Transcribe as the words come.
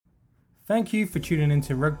Thank you for tuning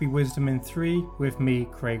into Rugby Wisdom in 3 with me,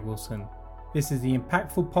 Craig Wilson. This is the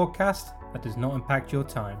impactful podcast that does not impact your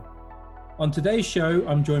time. On today's show,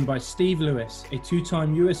 I'm joined by Steve Lewis, a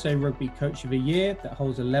two-time USA Rugby Coach of the Year that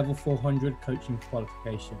holds a level 400 coaching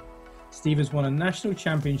qualification. Steve has won a national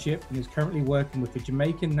championship and is currently working with the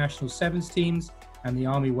Jamaican National Sevens teams and the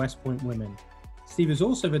Army West Point women. Steve is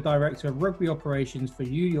also the Director of Rugby Operations for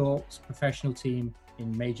New York's professional team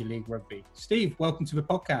in Major League Rugby. Steve, welcome to the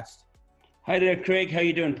podcast. Hi there, Craig. How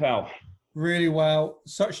you doing, pal? Really well.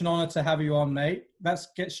 Such an honor to have you on, mate. Let's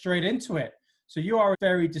get straight into it. So you are a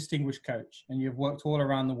very distinguished coach and you've worked all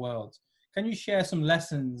around the world. Can you share some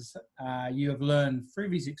lessons you have learned through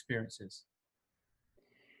these experiences?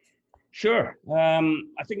 Sure.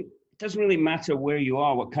 I think it doesn't really matter where you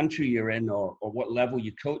are, what country you're in, or what level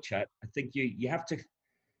you coach at. I think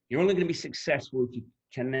you're only going to be successful if you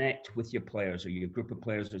connect with your players or your group of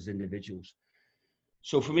players as individuals.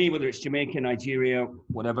 So for me, whether it's Jamaica, Nigeria,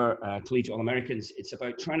 whatever, collegiate All-Americans, it's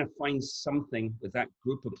about trying to find something with that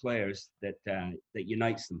group of players that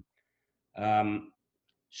unites them.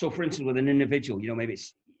 So for instance, with an individual, maybe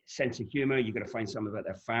it's sense of humor, you've got to find something about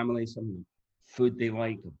their family, some food they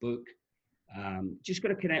like, a book. Just got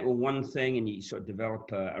to connect with one thing and you sort of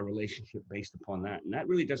develop a relationship based upon that. And that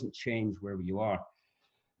really doesn't change wherever you are.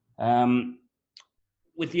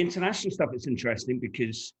 With the international stuff, it's interesting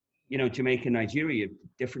because Jamaica and Nigeria, you have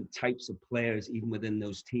different types of players even within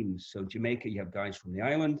those teams. So Jamaica, you have guys from the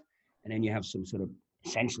island, and then you have some sort of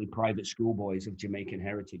essentially private schoolboys of Jamaican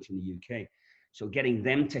heritage in the UK. So getting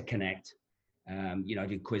them to connect, I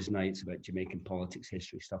do quiz nights about Jamaican politics,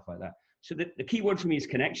 history, stuff like that. So the key word for me is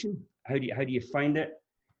connection. How do you find it?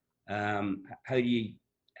 How do you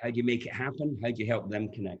make it happen? How do you help them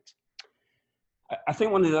connect? I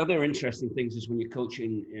think one of the other interesting things is when you're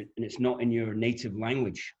coaching and it's not in your native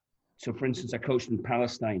language. So for instance, I coached in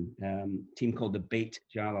Palestine, a team called the Beit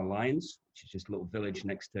Jala Lions, which is just a little village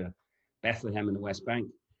next to Bethlehem in the West Bank.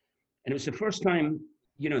 And it was the first time,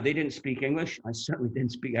 they didn't speak English. I certainly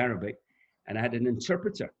didn't speak Arabic. And I had an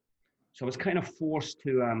interpreter. So I was kind of forced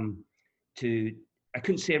to I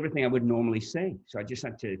couldn't say everything I would normally say. So I just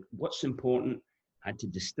had to, what's important, I had to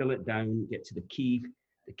distill it down, get to the key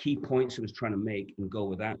points I was trying to make and go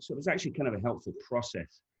with that. So it was actually kind of a helpful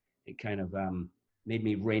process. It kind of made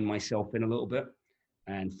me rein myself in a little bit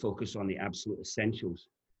and focus on the absolute essentials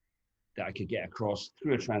that I could get across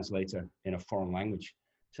through a translator in a foreign language.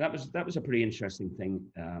 So that was a pretty interesting thing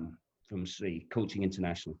from, say, coaching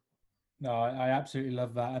internationally. No, I absolutely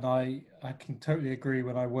love that. And I can totally agree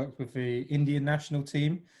when I worked with the Indian national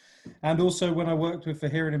team and also when I worked with the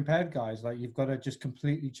hearing impaired guys, like you've got to just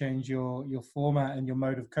completely change your format and your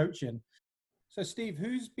mode of coaching. So Steve,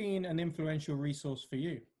 who's been an influential resource for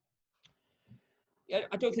you? Yeah,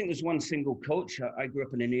 I don't think there's one single coach. I grew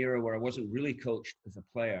up in an era where I wasn't really coached as a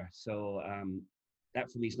player. So that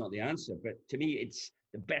for me is not the answer. But to me, it's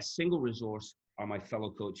the best single resource are my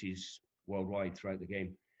fellow coaches worldwide throughout the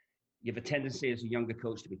game. You have a tendency as a younger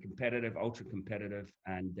coach to be competitive, ultra competitive,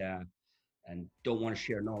 and don't want to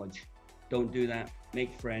share knowledge. Don't do that.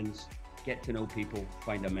 Make friends, get to know people,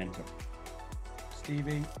 find a mentor.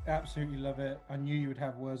 Stevie, absolutely love it. I knew you would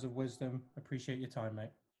have words of wisdom. Appreciate your time,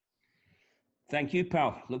 mate. Thank you,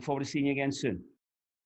 pal. Look forward to seeing you again soon.